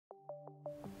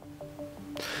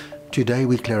Today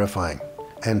we're clarifying,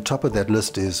 and top of that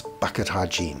list is bucket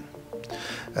hygiene.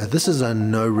 This is a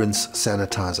no-rinse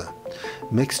sanitizer,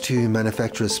 mixed to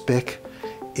manufacturer's spec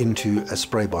into a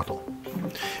spray bottle.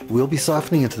 We'll be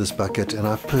siphoning into this bucket, and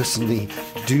I personally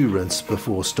do rinse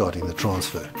before starting the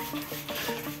transfer.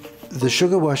 The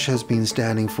sugar wash has been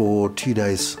standing for 2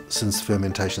 days since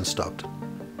fermentation stopped.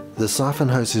 The siphon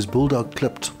hose is bulldog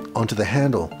clipped onto the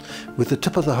handle with the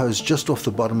tip of the hose just off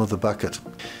the bottom of the bucket.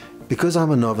 Because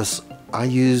I'm a novice, I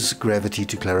use gravity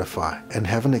to clarify and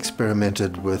haven't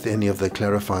experimented with any of the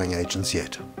clarifying agents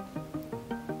yet.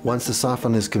 Once the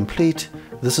siphon is complete,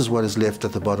 this is what is left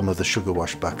at the bottom of the sugar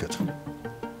wash bucket.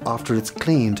 After it's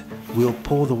cleaned, we'll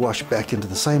pour the wash back into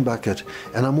the same bucket,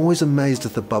 and I'm always amazed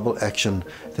at the bubble action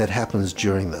that happens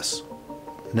during this.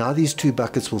 Now these 2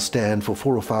 buckets will stand for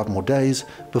 4 or 5 more days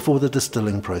before the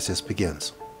distilling process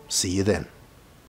begins. See you then.